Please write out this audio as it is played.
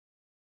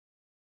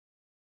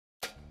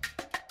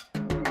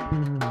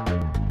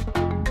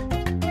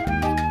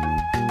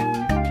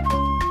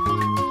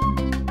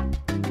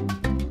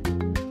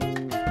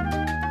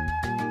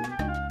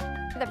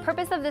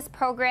purpose of this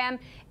program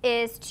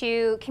is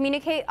to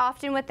communicate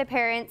often with the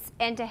parents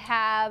and to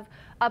have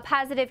a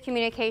positive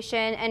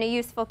communication and a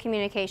useful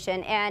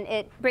communication, and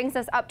it brings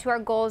us up to our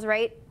goals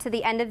right to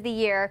the end of the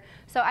year.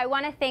 So I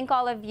want to thank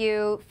all of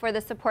you for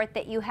the support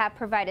that you have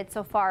provided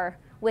so far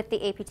with the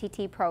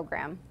APTT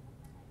program.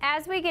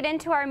 As we get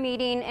into our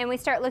meeting and we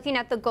start looking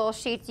at the goal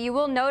sheets, you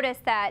will notice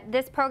that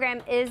this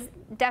program is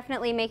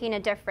definitely making a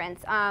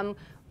difference.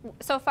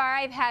 So far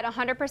I've had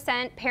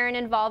 100% parent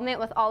involvement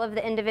with all of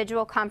the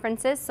individual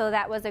conferences, so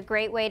that was a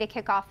great way to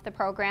kick off the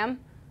program.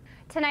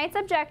 Tonight's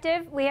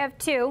objective, we have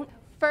two.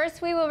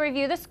 First, we will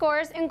review the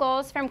scores and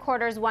goals from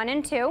quarters 1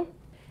 and 2.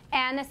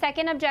 And the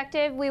second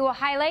objective, we will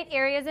highlight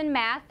areas in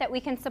math that we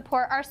can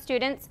support our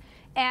students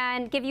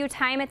and give you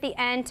time at the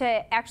end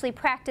to actually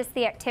practice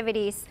the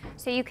activities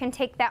so you can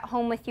take that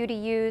home with you to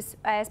use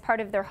as part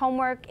of their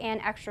homework and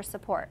extra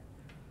support.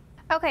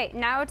 Okay,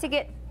 now to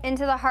get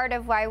into the heart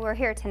of why we're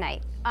here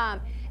tonight.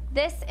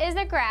 This is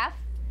a graph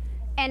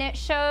and it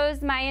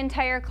shows my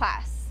entire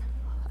class.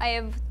 I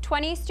have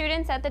 20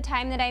 students at the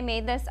time that I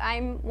made this.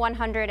 I'm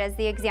 100 as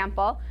the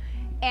example.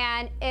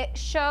 And it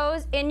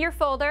shows in your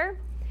folder,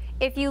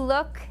 if you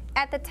look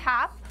at the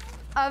top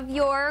of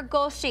your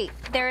goal sheet,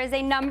 there is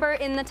a number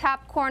in the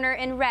top corner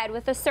in red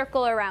with a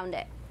circle around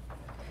it.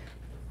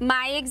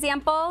 My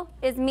example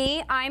is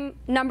me. I'm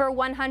number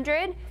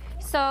 100.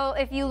 So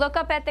if you look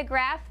up at the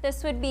graph,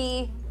 this would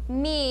be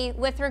me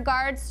with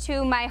regards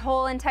to my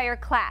whole entire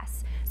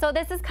class. So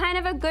this is kind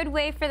of a good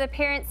way for the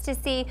parents to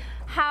see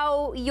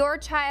how your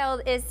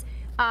child is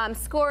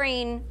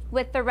scoring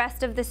with the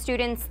rest of the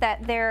students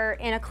that they're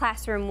in a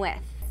classroom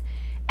with.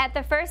 At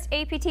the first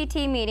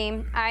APTT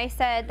meeting, I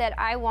said that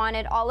I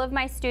wanted all of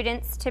my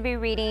students to be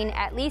reading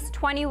at least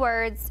 20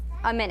 words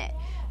a minute.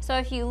 So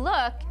if you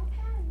look,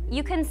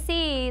 you can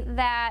see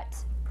that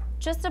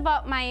just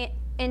about my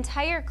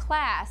entire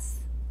class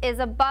is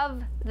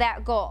above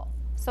that goal.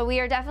 So we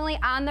are definitely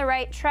on the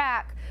right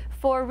track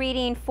for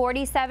reading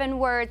 47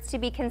 words to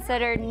be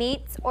considered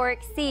meets or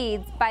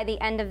exceeds by the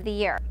end of the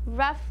year.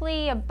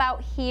 Roughly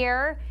about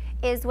here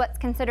is what's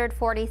considered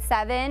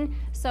 47.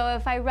 So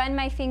if I run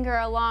my finger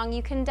along,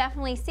 you can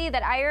definitely see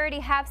that I already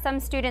have some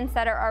students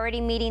that are already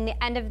meeting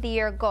the end of the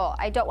year goal.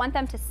 I don't want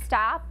them to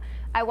stop.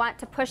 I want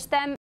to push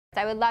them.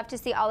 I would love to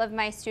see all of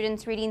my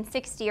students reading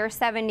 60 or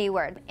 70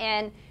 words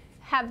and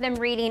have them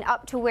reading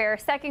up to where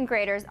second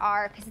graders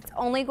are, because it's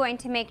only going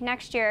to make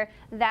next year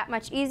that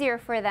much easier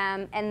for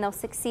them and they'll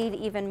succeed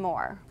even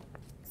more.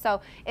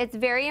 So it's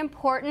very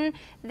important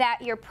that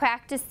you're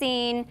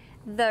practicing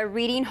the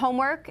reading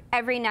homework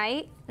every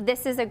night.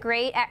 This is a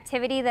great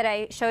activity that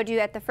I showed you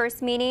at the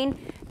first meeting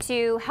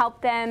to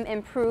help them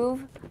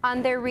improve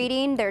on their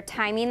reading. They're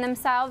timing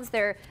themselves.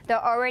 They're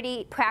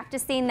already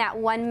practicing that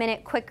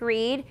 1-minute quick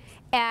read.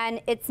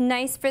 And it's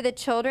nice for the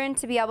children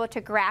to be able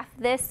to graph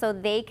this so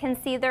they can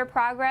see their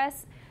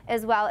progress,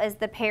 as well as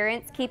the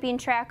parents keeping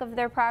track of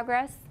their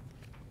progress.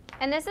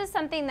 And this is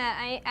something that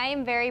I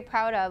am very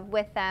proud of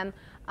with them.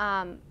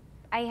 I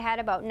had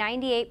about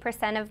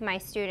 98% of my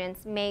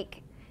students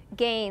make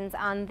gains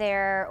on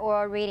their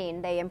oral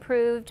reading. They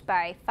improved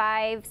by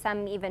 5,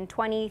 some even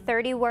 20,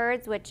 30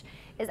 words, which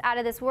is out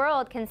of this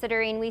world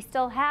considering we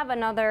still have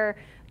another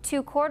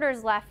 2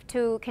 quarters left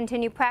to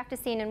continue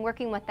practicing and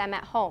working with them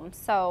at home.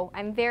 So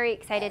I'm very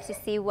excited to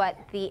see what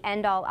the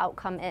end-all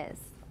outcome is.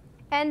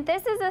 And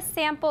this is a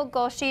sample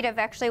goal sheet of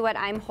actually what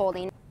I'm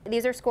holding.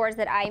 These are scores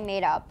that I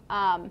made up.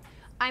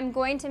 I'm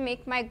going to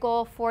make my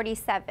goal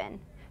 47.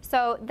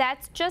 So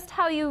that's just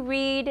how you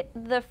read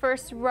the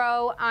first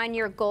row on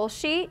your goal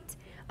sheet,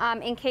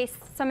 in case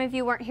some of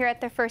you weren't here at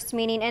the first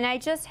meeting. And I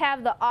just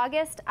have the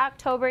August,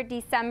 October,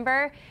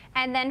 December,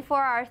 and then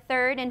for our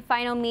third and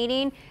final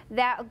meeting,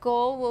 that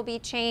goal will be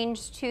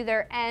changed to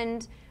their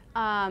end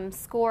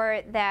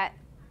score that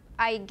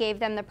I gave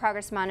them the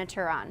progress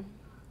monitor on.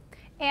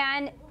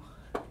 And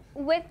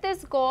with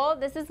this goal,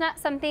 this is not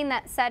something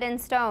that's set in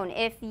stone.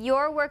 If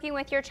you're working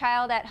with your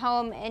child at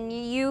home and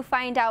you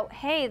find out,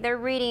 hey, they're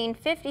reading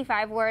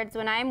 55 words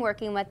when I'm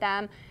working with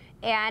them,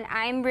 and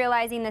I'm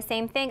realizing the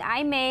same thing,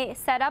 I may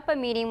set up a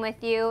meeting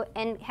with you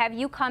and have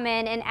you come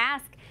in and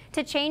ask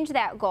to change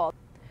that goal.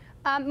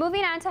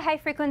 Moving on to high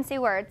frequency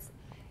words.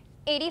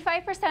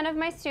 85% of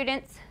my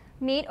students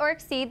meet or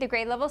exceed the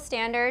grade level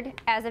standard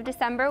as of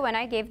December when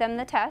I gave them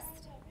the test.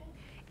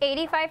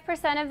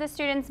 85% of the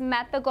students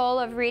met the goal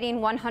of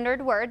reading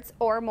 100 words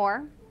or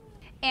more.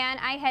 And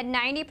I had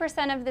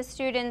 90% of the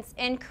students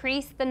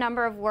increase the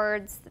number of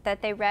words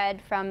that they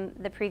read from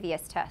the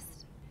previous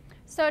test.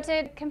 So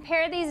to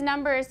compare these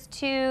numbers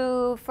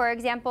to, for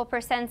example,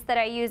 percents that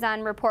I use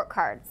on report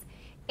cards,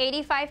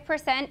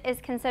 85%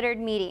 is considered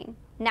meeting,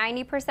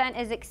 90%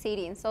 is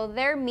exceeding. So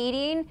they're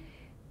meeting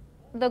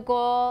the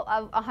goal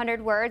of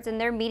 100 words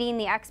and they're meeting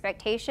the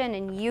expectation,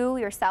 and you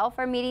yourself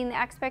are meeting the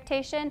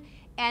expectation,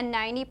 and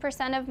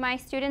 90% of my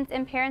students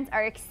and parents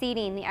are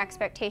exceeding the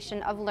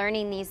expectation of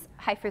learning these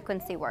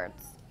high-frequency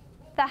words.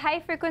 The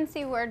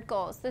high-frequency word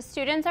goals. The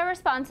students are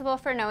responsible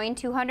for knowing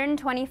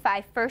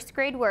 225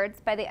 first-grade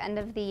words by the end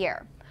of the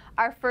year.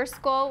 Our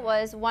first goal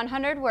was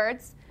 100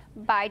 words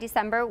by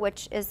December,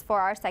 which is for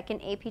our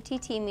second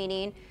APTT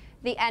meeting.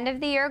 The end of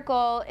the year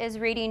goal is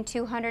reading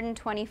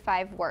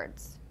 225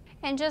 words.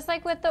 And just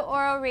like with the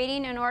oral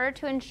reading, in order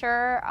to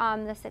ensure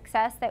the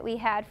success that we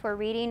had for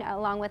reading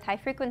along with high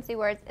frequency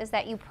words is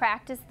that you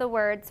practice the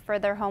words for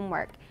their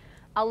homework.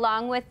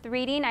 Along with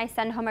reading, I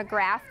send home a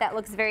graph that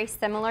looks very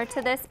similar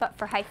to this, but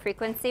for high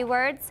frequency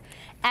words.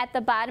 At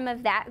the bottom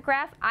of that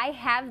graph, I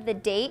have the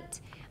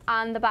date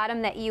on the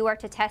bottom that you are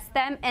to test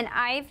them, and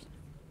I've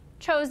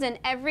chosen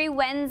every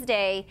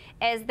Wednesday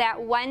as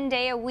that one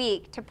day a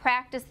week to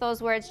practice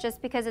those words just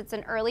because it's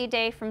an early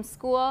day from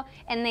school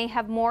and they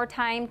have more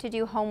time to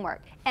do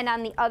homework. And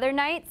on the other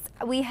nights,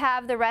 we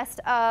have the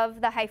rest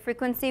of the high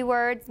frequency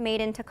words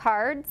made into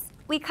cards.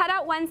 We cut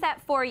out one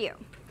set for you.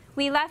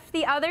 We left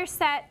the other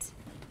set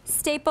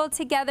stapled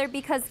together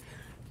because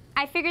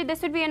I figured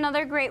this would be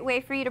another great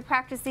way for you to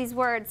practice these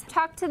words.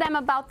 Talk to them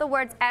about the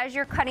words as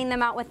you're cutting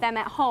them out with them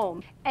at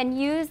home. And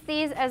use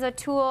these as a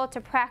tool to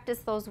practice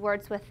those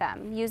words with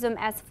them. Use them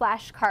as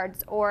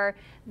flashcards or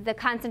the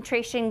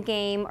concentration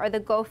game or the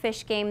Go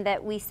Fish game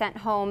that we sent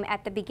home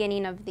at the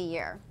beginning of the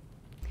year.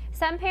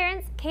 Some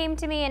parents came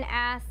to me and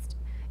asked,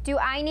 do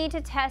I need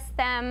to test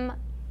them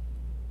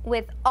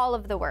with all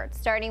of the words,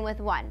 starting with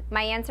one?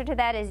 My answer to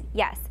that is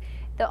yes.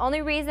 The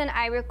only reason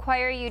I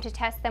require you to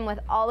test them with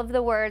all of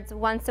the words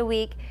once a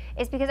week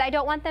is because I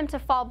don't want them to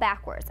fall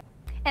backwards.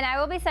 And I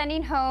will be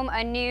sending home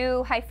a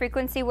new high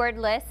frequency word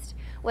list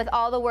with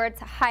all the words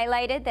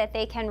highlighted that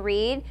they can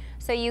read,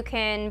 so you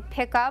can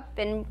pick up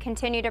and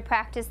continue to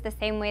practice the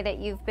same way that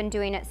you've been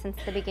doing it since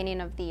the beginning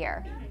of the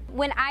year.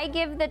 When I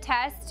give the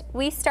test,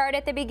 we start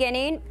at the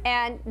beginning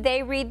and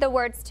they read the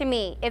words to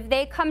me. If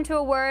they come to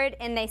a word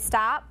and they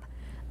stop,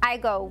 I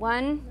go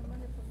 1,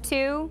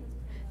 2,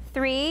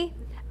 3.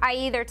 I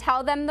either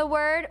tell them the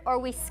word or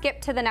we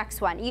skip to the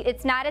next one.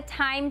 It's not a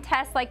time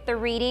test like the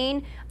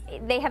reading.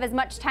 They have as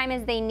much time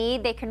as they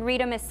need. They can read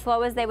them as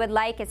slow as they would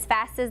like, as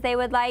fast as they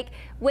would like.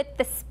 With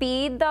the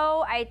speed,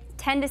 though, I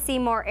tend to see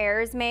more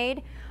errors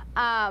made.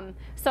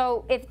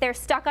 So if they're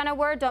stuck on a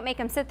word, don't make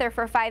them sit there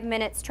for 5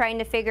 minutes trying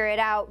to figure it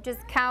out.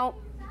 Just count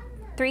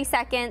 3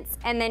 seconds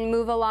and then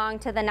move along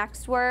to the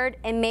next word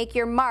and make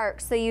your mark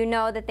so you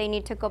know that they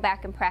need to go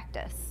back and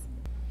practice.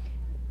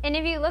 And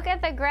if you look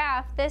at the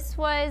graph, this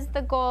was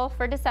the goal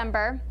for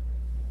December.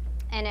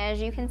 And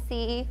as you can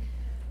see,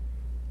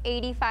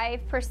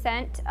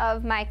 85%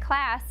 of my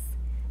class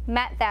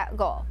met that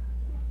goal,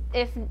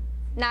 if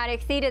not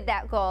exceeded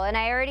that goal. And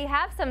I already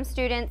have some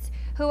students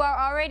who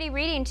are already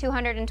reading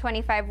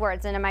 225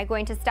 words. And am I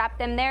going to stop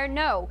them there?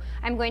 No.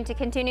 I'm going to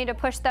continue to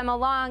push them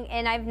along,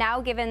 and I've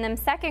now given them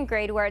second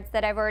grade words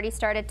that I've already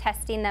started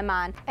testing them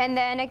on. And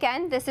then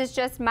again, this is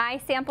just my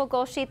sample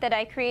goal sheet that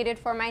I created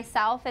for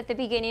myself at the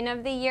beginning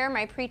of the year.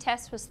 My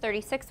pre-test was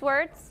 36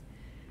 words.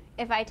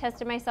 If I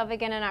tested myself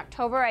again in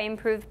October, I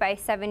improved by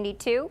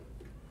 72,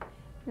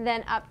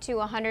 then up to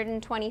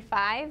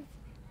 125,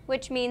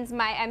 which means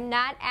I'm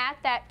not at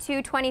that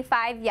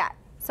 225 yet.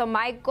 So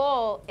my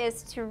goal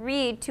is to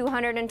read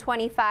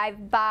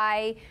 225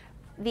 by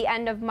the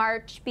end of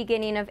March,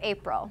 beginning of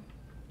April.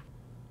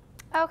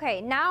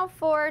 Okay, now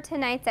for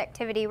tonight's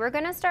activity, we're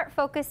going to start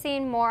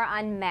focusing more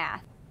on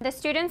math. The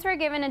students were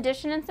given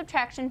addition and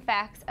subtraction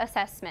facts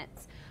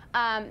assessments.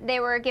 They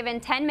were given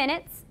 10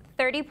 minutes,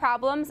 30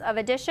 problems of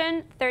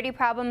addition, 30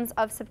 problems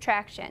of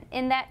subtraction.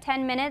 In that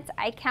 10 minutes,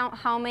 I count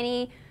how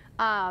many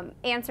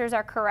answers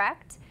are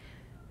correct.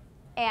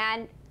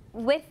 And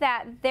with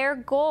that, their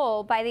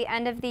goal by the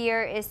end of the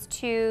year is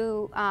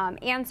to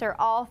answer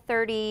all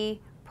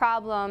 30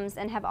 problems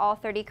and have all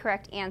 30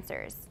 correct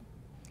answers.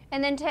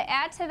 And then to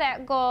add to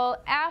that goal,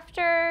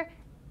 after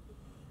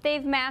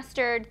they've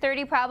mastered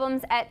 30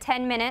 problems at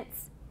 10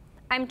 minutes,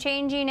 I'm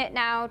changing it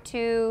now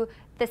to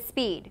the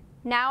speed.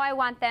 Now I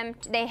want them,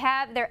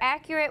 they're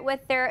accurate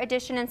with their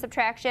addition and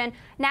subtraction.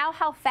 Now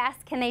how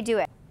fast can they do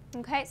it?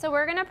 Okay, so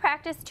we're going to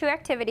practice 2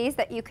 activities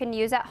that you can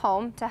use at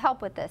home to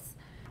help with this.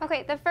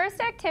 Okay, the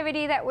first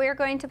activity that we're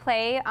going to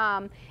play,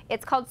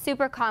 it's called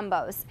Super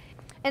Combos.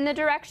 And the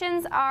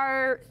directions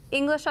are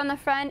English on the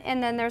front,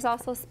 and then there's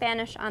also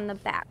Spanish on the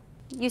back.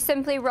 You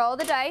simply roll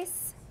the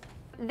dice,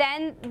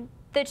 then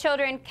the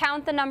children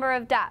count the number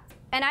of dots.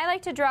 And I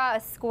like to draw a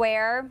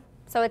square,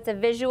 so it's a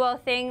visual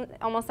thing,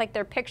 almost like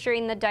they're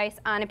picturing the dice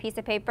on a piece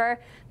of paper.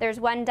 There's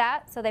 1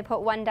 dot, so they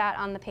put 1 dot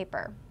on the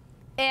paper.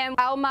 And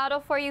I'll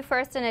model for you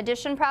first an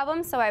addition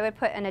problem, so I would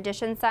put an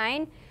addition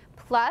sign,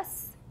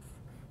 plus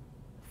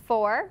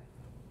 4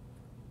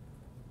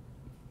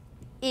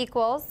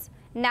 equals.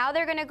 Now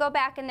they're going to go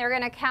back and they're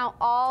going to count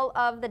all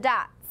of the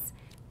dots.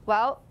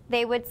 Well,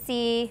 they would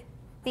see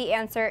the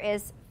answer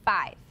is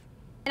 5.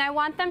 And I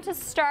want them to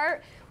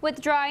start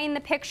with drawing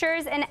the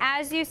pictures, and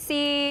as you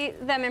see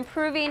them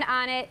improving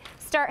on it,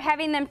 start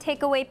having them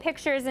take away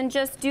pictures and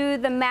just do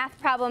the math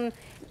problem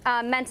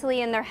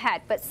mentally in their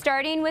head. But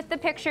starting with the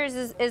pictures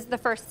is the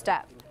first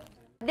step.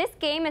 This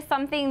game is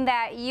something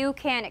that you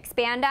can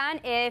expand on.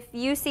 If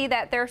you see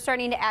that they're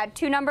starting to add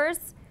 2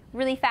 numbers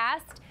really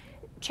fast,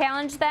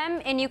 challenge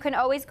them, and you can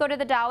always go to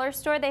the dollar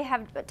store. They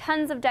have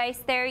tons of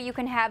dice there. You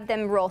can have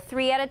them roll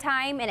 3 at a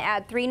time and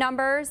add 3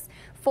 numbers,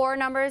 4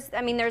 numbers.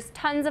 I mean, there's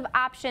tons of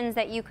options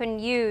that you can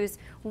use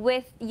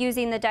with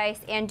using the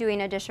dice and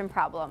doing addition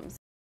problems.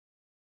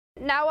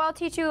 Now I'll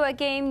teach you a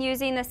game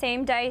using the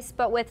same dice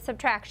but with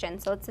subtraction.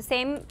 So it's the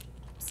same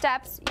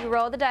steps. You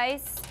roll the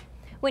dice.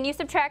 When you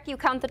subtract, you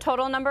count the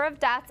total number of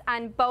dots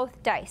on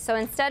both dice. So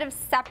instead of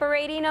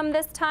separating them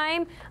this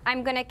time,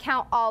 I'm going to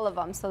count all of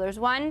them. So there's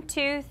 1,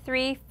 2,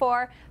 3,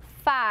 4,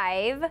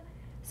 5.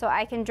 So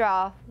I can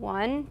draw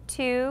 1,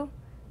 2,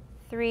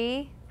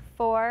 3,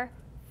 4,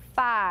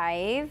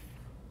 5.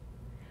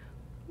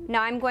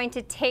 Now I'm going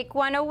to take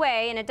one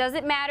away, and it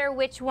doesn't matter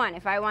which one.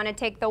 If I want to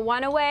take the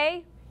 1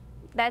 away,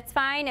 that's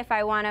fine. If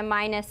I want to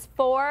minus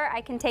 4, I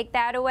can take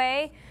that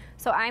away.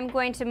 So I'm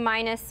going to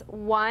minus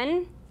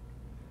 1.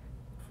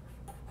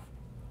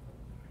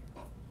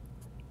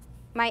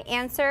 My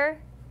answer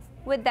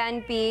would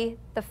then be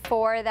the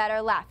 4 that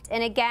are left.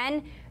 And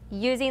again,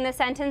 using the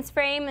sentence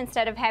frame,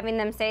 instead of having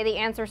them say the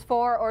answer's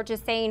 4 or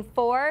just saying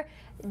 4,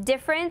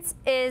 difference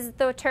is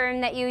the term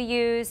that you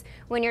use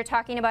when you're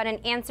talking about an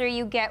answer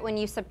you get when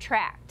you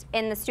subtract.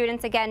 And the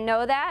students, again,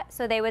 know that,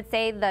 so they would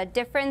say the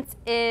difference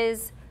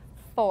is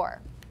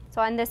 4.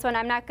 So on this one,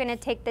 I'm not going to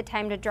take the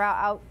time to draw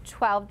out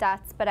 12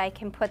 dots, but I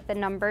can put the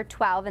number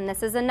 12. And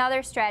this is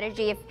another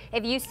strategy.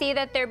 If you see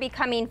that they're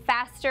becoming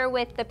faster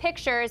with the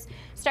pictures,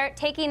 start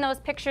taking those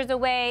pictures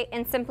away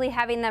and simply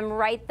having them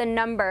write the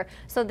number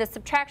so the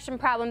subtraction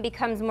problem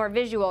becomes more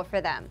visual for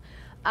them.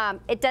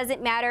 It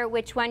doesn't matter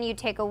which one you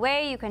take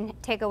away. You can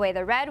take away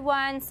the red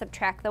one,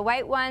 subtract the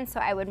white one. So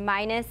I would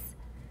minus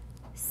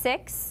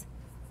 6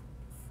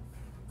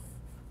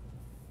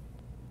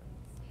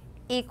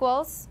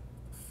 equals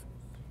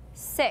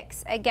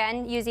 6.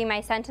 Again, using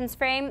my sentence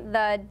frame,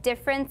 the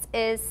difference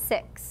is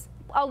 6.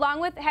 Along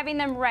with having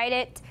them write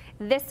it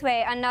this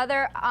way,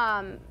 another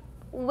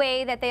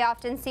way that they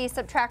often see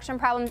subtraction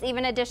problems,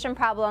 even addition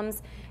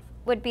problems,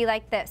 would be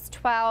like this: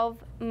 12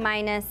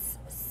 minus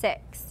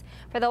 6.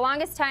 For the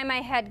longest time,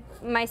 I had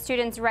my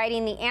students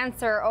writing the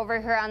answer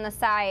over here on the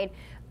side,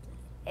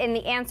 and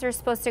the answer is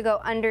supposed to go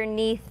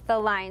underneath the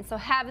line. So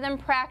have them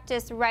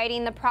practice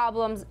writing the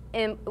problems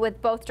with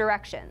both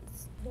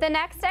directions. The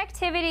next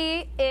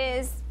activity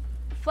is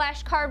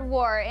flashcard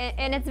war,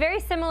 and it's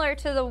very similar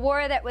to the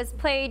war that was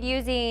played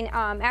using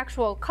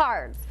actual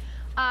cards.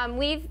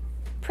 We've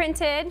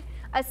printed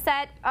a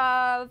set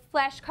of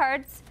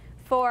flashcards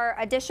for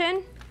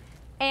addition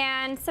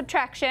and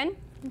subtraction,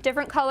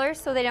 different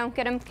colors so they don't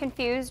get them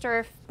confused, or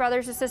if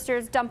brothers or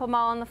sisters dump them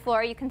all on the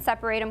floor, you can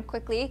separate them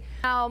quickly.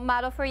 I'll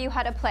model for you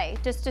how to play.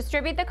 Just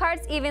distribute the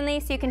cards evenly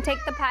so you can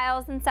take the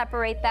piles and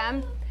separate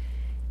them.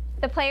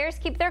 The players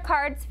keep their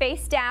cards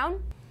face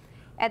down.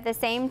 At the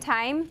same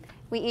time,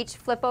 we each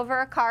flip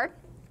over a card.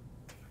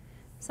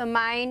 So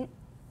mine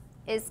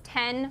is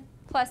 10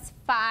 plus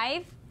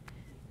 5.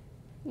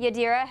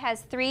 Yadira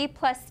has 3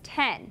 plus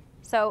 10.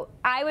 So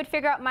I would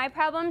figure out my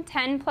problem,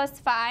 10 plus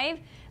 5.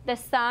 The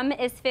sum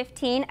is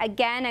 15.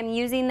 Again, I'm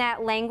using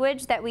that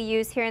language that we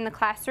use here in the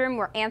classroom.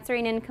 We're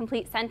answering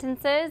incomplete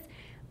sentences.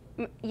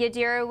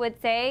 Yadira would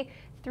say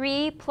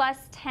 3 plus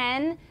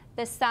 10,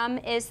 the sum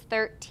is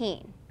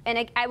 13.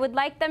 And I would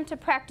like them to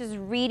practice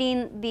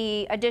reading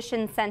the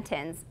addition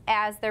sentence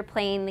as they're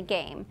playing the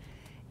game.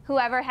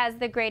 Whoever has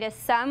the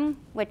greatest sum,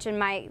 which in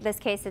this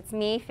case it's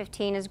me,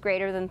 15 is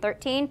greater than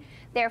 13,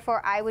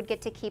 therefore I would get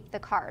to keep the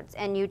cards.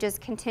 And you just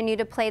continue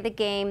to play the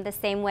game the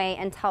same way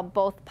until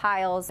both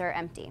piles are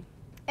empty.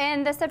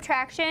 And the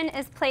subtraction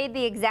is played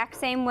the exact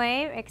same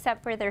way,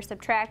 except for they're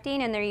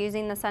subtracting and they're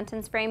using the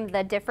sentence frame.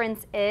 The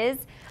difference is,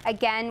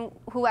 again,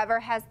 whoever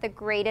has the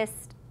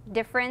greatest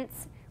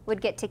difference would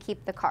get to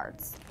keep the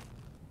cards.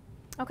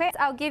 Okay, so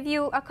I'll give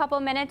you a couple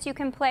minutes. You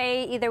can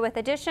play either with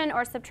addition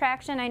or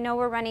subtraction. I know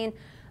we're running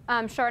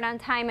short on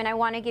time, and I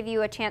want to give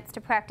you a chance to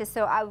practice,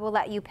 so I will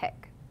let you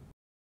pick.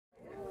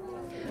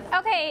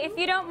 Okay, if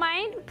you don't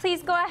mind,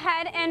 please go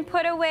ahead and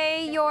put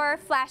away your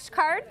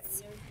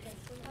flashcards.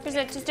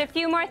 There's just a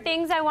few more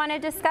things I want to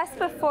discuss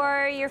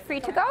before you're free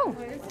to go.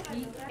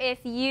 If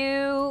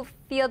you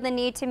feel the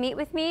need to meet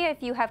with me,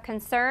 if you have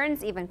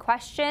concerns, even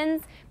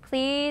questions,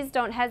 please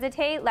don't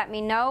hesitate. Let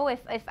me know.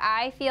 If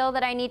I feel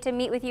that I need to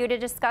meet with you to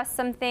discuss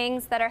some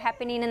things that are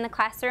happening in the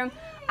classroom,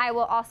 I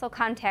will also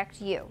contact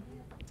you.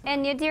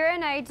 And Yadira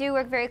and I do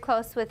work very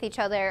close with each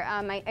other.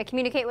 I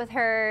communicate with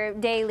her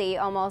daily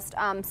almost.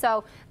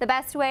 So the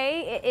best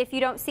way, if you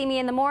don't see me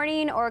in the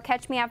morning or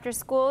catch me after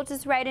school,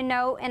 just write a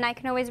note and I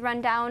can always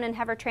run down and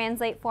have her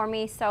translate for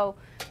me. So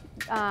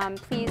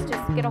please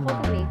just get a hold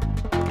of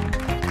me.